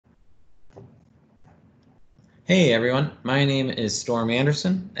Hey everyone, my name is Storm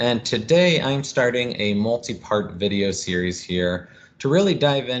Anderson, and today I'm starting a multi-part video series here to really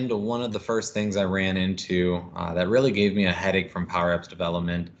dive into one of the first things I ran into that really gave me a headache from PowerApps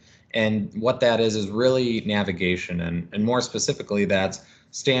development. And what that is really navigation, and more specifically, that's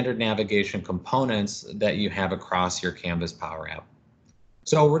standard navigation components that you have across your Canvas Power App.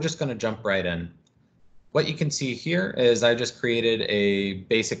 So we're just going to jump right in. What you can see here is I just created a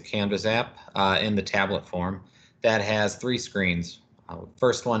basic Canvas app in the tablet form that has three screens.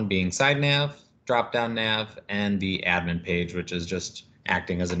 First one being side nav, drop down nav, and the admin page, which is just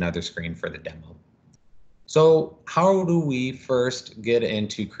acting as another screen for the demo. So how do we first get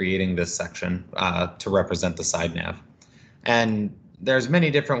into creating this section to represent the side nav? And there's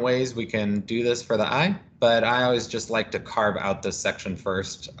many different ways we can do this for the eye, but I always just like to carve out this section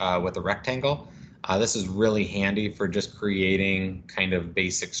first with a rectangle. This is really handy for just creating kind of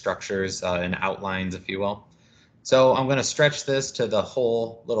basic structures and outlines, if you will. So I'm going to stretch this to the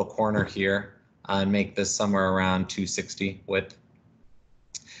whole little corner here and make this somewhere around 260 width.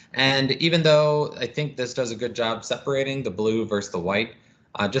 And even though I think this does a good job separating the blue versus the white,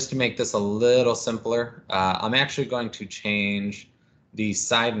 just to make this a little simpler, I'm actually going to change the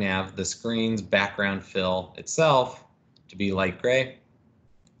side nav, the screen's background fill itself, to be light gray.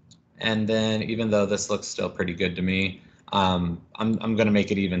 And then even though this looks still pretty good to me, I'm going to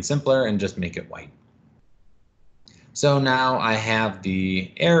make it even simpler and just make it white. So now I have the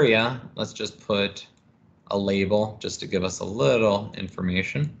area. Let's just put a label just to give us a little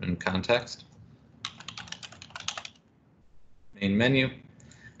information and context. Main menu.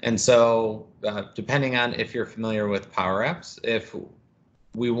 And so depending on if you're familiar with PowerApps, if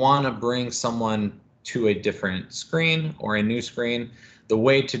we want to bring someone to a different screen or a new screen, the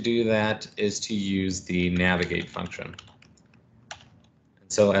way to do that is to use the navigate function.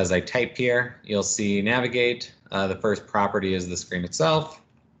 So as I type here, you'll see navigate. The first property is the screen itself.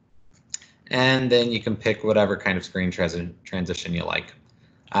 And then you can pick whatever kind of screen transition you like.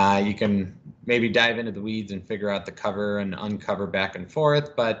 You can maybe dive into the weeds and figure out the cover and uncover back and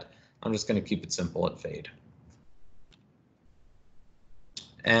forth, but I'm just going to keep it simple at fade.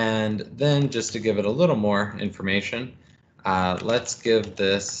 And then just to give it a little more information, let's give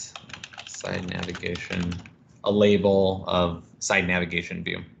this side navigation a label of side navigation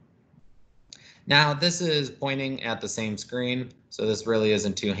view. Now this is pointing at the same screen, so this really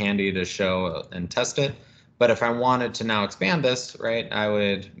isn't too handy to show and test it. But if I wanted to now expand this, right, I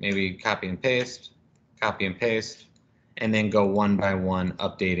would maybe copy and paste, and then go one by one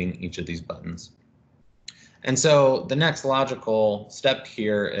updating each of these buttons. And so the next logical step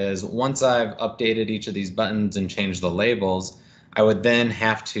here is once I've updated each of these buttons and changed the labels, I would then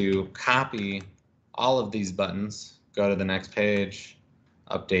have to copy all of these buttons, go to the next page,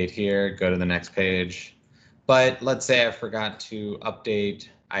 update here, go to the next page. But let's say I forgot to update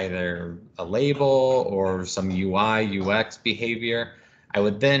either a label or some UI, UX behavior. I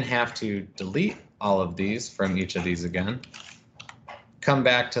would then have to delete all of these from each of these again, come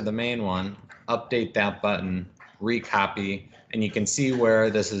back to the main one, update that button, recopy, and you can see where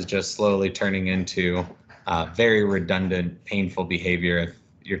this is just slowly turning into very redundant, painful behavior if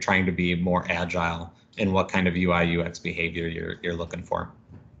you're trying to be more agile in what kind of UI, UX behavior you're looking for.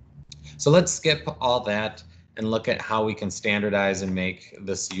 So let's skip all that and look at how we can standardize and make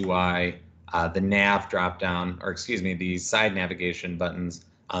this UI, the nav dropdown, or excuse me, the side navigation buttons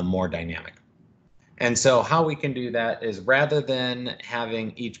more dynamic. And so how we can do that is rather than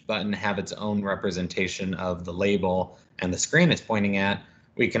having each button have its own representation of the label and the screen it's pointing at,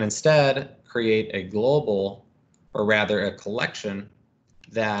 we can instead create a global, or rather a collection,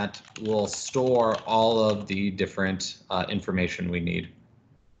 that will store all of the different information we need.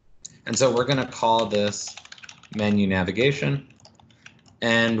 And so we're going to call this menu navigation,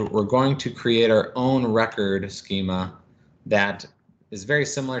 and we're going to create our own record schema that is very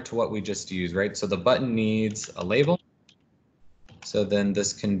similar to what we just used, right? So the button needs a label. So then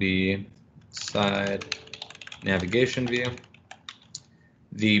this can be side navigation view.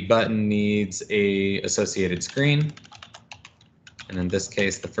 The button needs a associated screen. And in this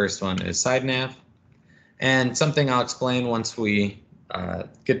case, the first one is side nav. And something I'll explain once we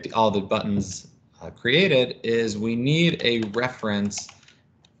get all the buttons created is we need a reference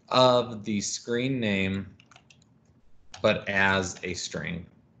of the screen name, but as a string.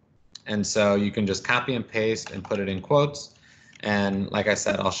 And so you can just copy and paste and put it in quotes. And like I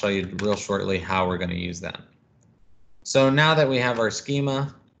said, I'll show you real shortly how we're going to use that. So now that we have our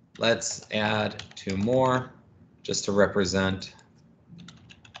schema, let's add two more just to represent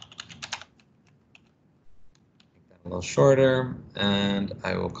a little shorter, and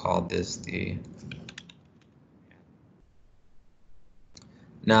I will call this the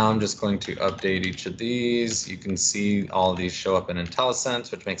Now I'm just going to update each of these. You can see all of these show up in IntelliSense,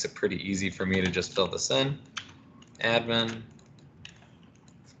 which makes it pretty easy for me to just fill this in. Admin.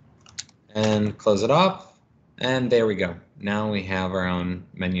 And close it off. And there we go. Now we have our own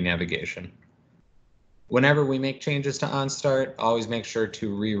menu navigation. Whenever we make changes to OnStart, always make sure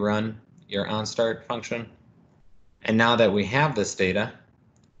to rerun your OnStart function. And now that we have this data,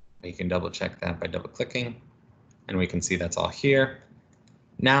 we can double check that by double clicking, and we can see that's all here.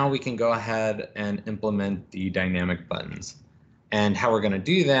 Now we can go ahead and implement the dynamic buttons. And how we're going to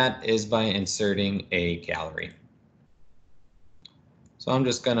do that is by inserting a gallery. So I'm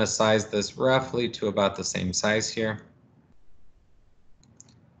just going to size this roughly to about the same size here.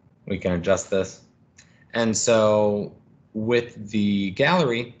 We can adjust this. And so with the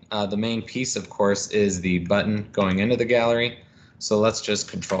gallery, the main piece, of course, is the button going into the gallery. So let's just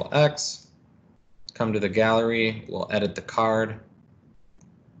Control X, come to the gallery, we'll edit the card,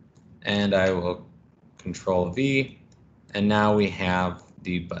 and I will Control V, and now we have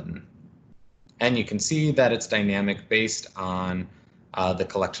the button. And you can see that it's dynamic based on the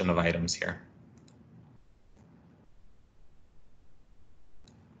collection of items here.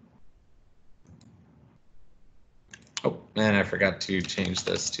 Oh, and I forgot to change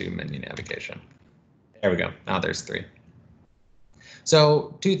this to menu navigation. There we go. Now there's 3.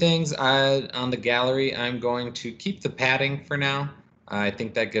 So 2 things on the gallery. I'm going to keep the padding for now. I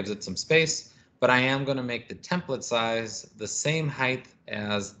think that gives it some space, but I am going to make the template size the same height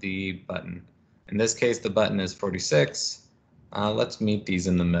as the button. In this case, the button is 46. Let's meet these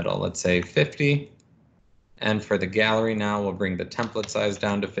in the middle. Let's say 50. And for the gallery now, we'll bring the template size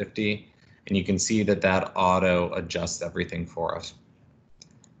down to 50. And you can see that that auto adjusts everything for us.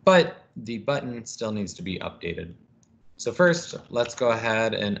 But the button still needs to be updated. So first, let's go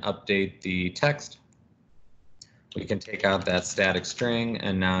ahead and update the text. We can take out that static string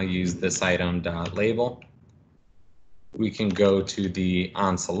and now use this item.label. We can go to the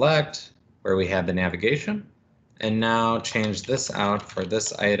onSelect where we have the navigation, and now change this out for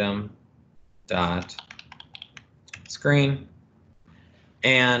this item.screen.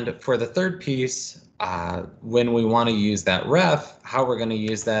 And for the third piece, when we want to use that ref, how we're going to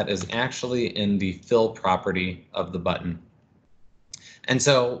use that is actually in the fill property of the button. And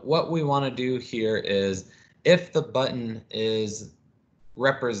so what we want to do here is, if the button is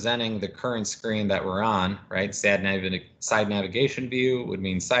representing the current screen that we're on, right? Side navigation view would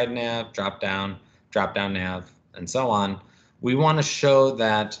mean side nav, drop down nav, and so on. We want to show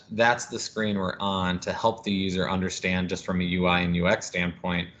that that's the screen we're on to help the user understand just from a UI and UX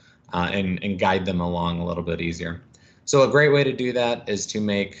standpoint and guide them along a little bit easier. So a great way to do that is to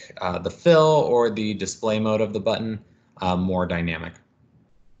make the fill or the display mode of the button more dynamic.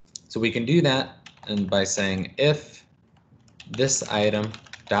 So we can do that and by saying if this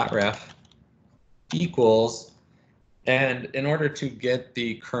item.ref equals, and in order to get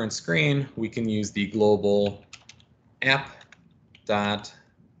the current screen, we can use the global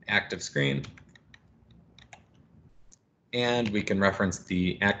app.activeScreen, and we can reference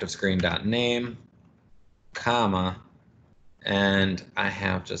the ActiveScreen.name, comma, and I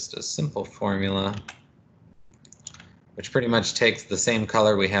have just a simple formula which pretty much takes the same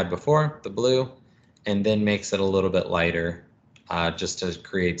color we had before, the blue, and then makes it a little bit lighter just to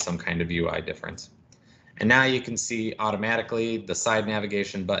create some kind of UI difference. And now you can see automatically the side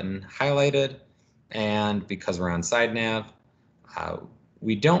navigation button highlighted, and because we're on side nav,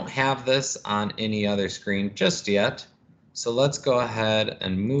 we don't have this on any other screen just yet. So let's go ahead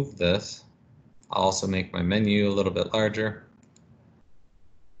and move this. I'll also make my menu a little bit larger.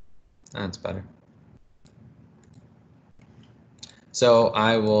 That's better. So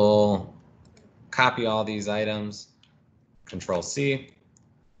I will copy all these items, Control C.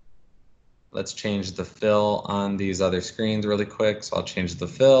 Let's change the fill on these other screens really quick. So I'll change the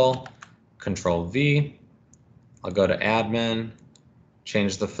fill, Control V. I'll go to admin,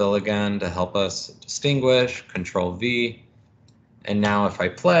 change the fill again to help us distinguish, Control V. And now if I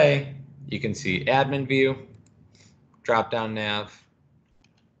play, you can see admin view, drop down nav.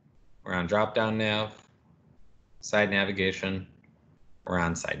 We're on drop down nav, side navigation, we're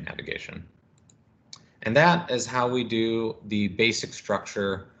on side navigation. And that is how we do the basic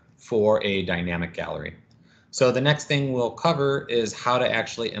structure for a dynamic gallery. So the next thing we'll cover is how to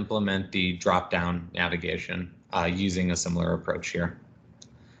actually implement the drop-down navigation using a similar approach here.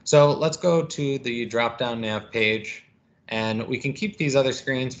 So let's go to the drop-down nav page, and we can keep these other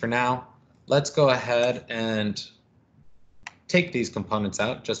screens for now. Let's go ahead and take these components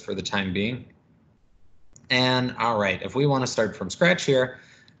out just for the time being. And all right, if we want to start from scratch here,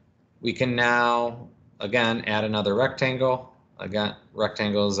 we can now, again, add another rectangle. Again,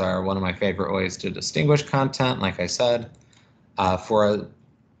 rectangles are one of my favorite ways to distinguish content, like I said. For a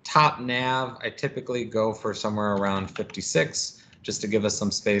top nav, I typically go for somewhere around 56, just to give us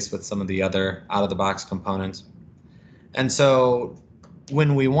some space with some of the other out-of-the-box components. And so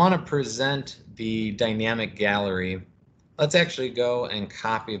when we want to present the dynamic gallery, let's actually go and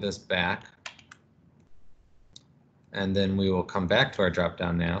copy this back. And then we will come back to our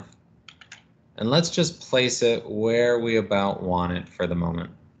drop-down nav. And let's just place it where we about want it for the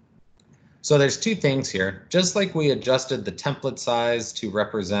moment. So there's two things here. Just like we adjusted the template size to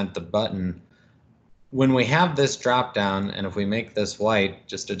represent the button, when we have this drop-down, and if we make this white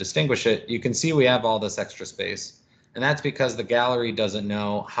just to distinguish it, you can see we have all this extra space. And that's because the gallery doesn't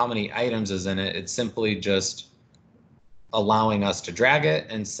know how many items is in it. It's simply just allowing us to drag it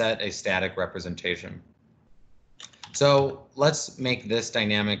and set a static representation. So let's make this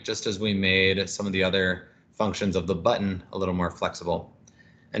dynamic just as we made some of the other functions of the button a little more flexible.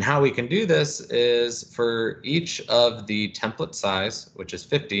 And how we can do this is for each of the template size, which is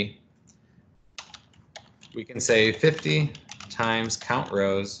 50, we can say 50 times count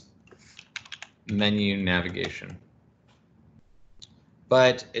rows menu navigation.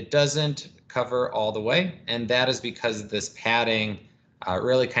 But it doesn't cover all the way, and that is because this padding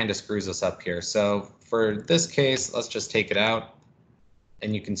really kind of screws us up here. So for this case, let's just take it out,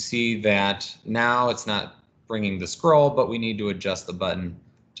 and you can see that now it's not bringing the scroll, but we need to adjust the button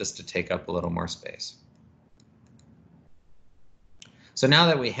just to take up a little more space. So now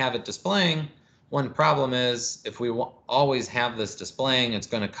that we have it displaying, one problem is if we always have this displaying, it's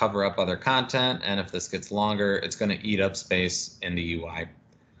going to cover up other content, and if this gets longer, it's going to eat up space in the UI.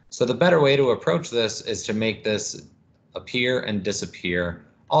 So the better way to approach this is to make this appear and disappear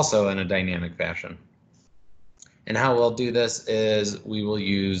also in a dynamic fashion. And how we'll do this is we will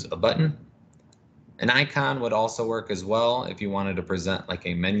use a button. An icon would also work as well if you wanted to present like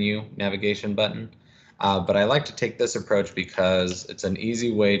a menu navigation button. But I like to take this approach because it's an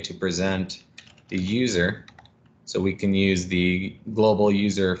easy way to present the user. So we can use the global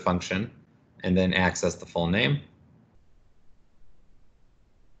user function and then access the full name.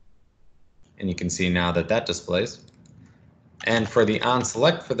 And you can see now that that displays. And for the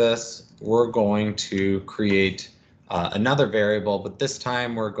onSelect for this, we're going to create another variable, but this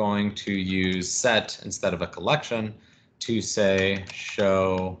time we're going to use set instead of a collection to say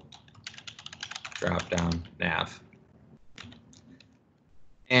show dropdown nav.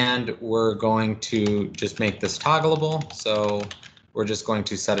 And we're going to just make this toggleable. So we're just going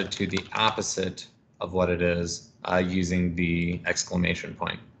to set it to the opposite of what it is using the exclamation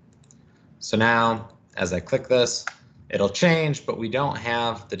point. So now as I click this, it'll change, but we don't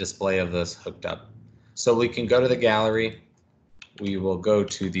have the display of this hooked up. So we can go to the gallery, we will go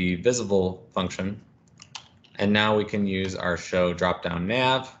to the visible function, and now we can use our show dropdown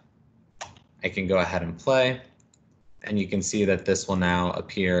nav. I can go ahead and play, and you can see that this will now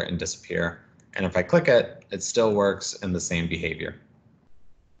appear and disappear. And if I click it, it still works in the same behavior.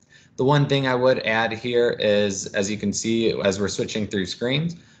 The one thing I would add here is, as you can see, as we're switching through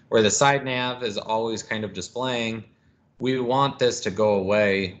screens, where the side nav is always kind of displaying, we want this to go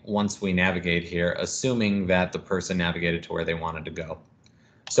away once we navigate here, assuming that the person navigated to where they wanted to go.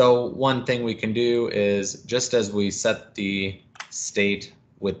 So one thing we can do is, just as we set the state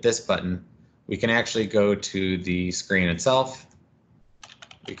with this button, we can actually go to the screen itself.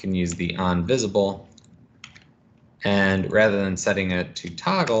 We can use the onVisible, and rather than setting it to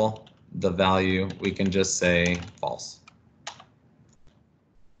toggle the value, we can just say false.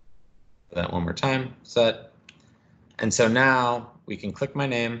 That one more time, set. And so now we can click my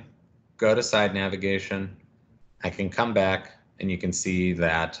name, go to side navigation, I can come back, and you can see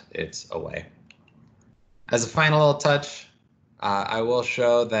that it's away. As a final little touch, I will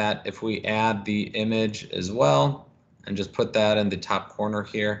show that if we add the image as well, and just put that in the top corner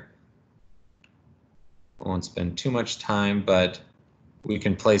here, I won't spend too much time, but we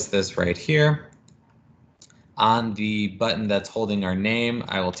can place this right here. On the button that's holding our name,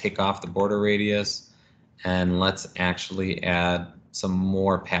 I will take off the border radius, and let's actually add some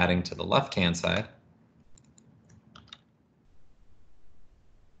more padding to the left-hand side.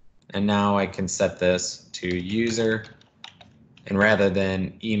 And now I can set this to user, and rather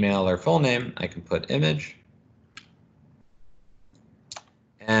than email or full name, I can put image.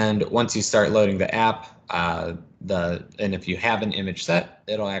 And once you start loading the app, and if you have an image set,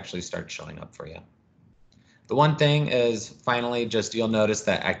 it'll actually start showing up for you. The one thing is, finally, just you'll notice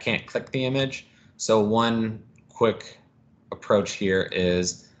that I can't click the image. So one quick approach here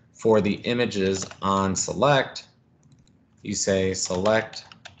is, for the images on select, you say select,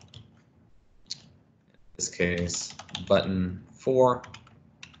 in this case, button 4,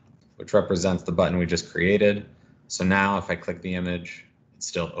 which represents the button we just created. So now if I click the image, it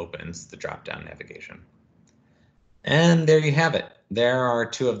still opens the drop-down navigation. And there you have it. There are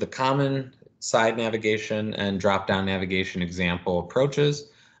 2 of the common side navigation and drop-down navigation example approaches.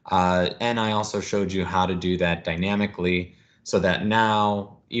 And I also showed you how to do that dynamically so that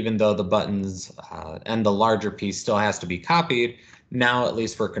now, even though the buttons and the larger piece still has to be copied, now at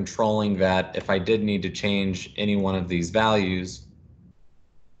least we're controlling that if I did need to change any one of these values,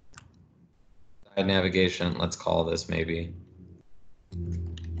 side navigation, let's call this maybe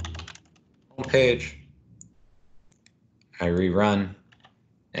home page, I rerun,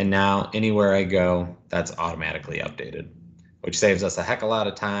 and now anywhere I go, that's automatically updated, which saves us a heck of a lot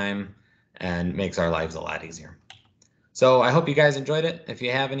of time and makes our lives a lot easier. So I hope you guys enjoyed it. If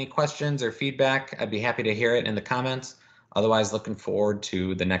you have any questions or feedback, I'd be happy to hear it in the comments. Otherwise, looking forward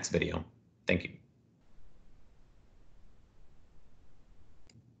to the next video.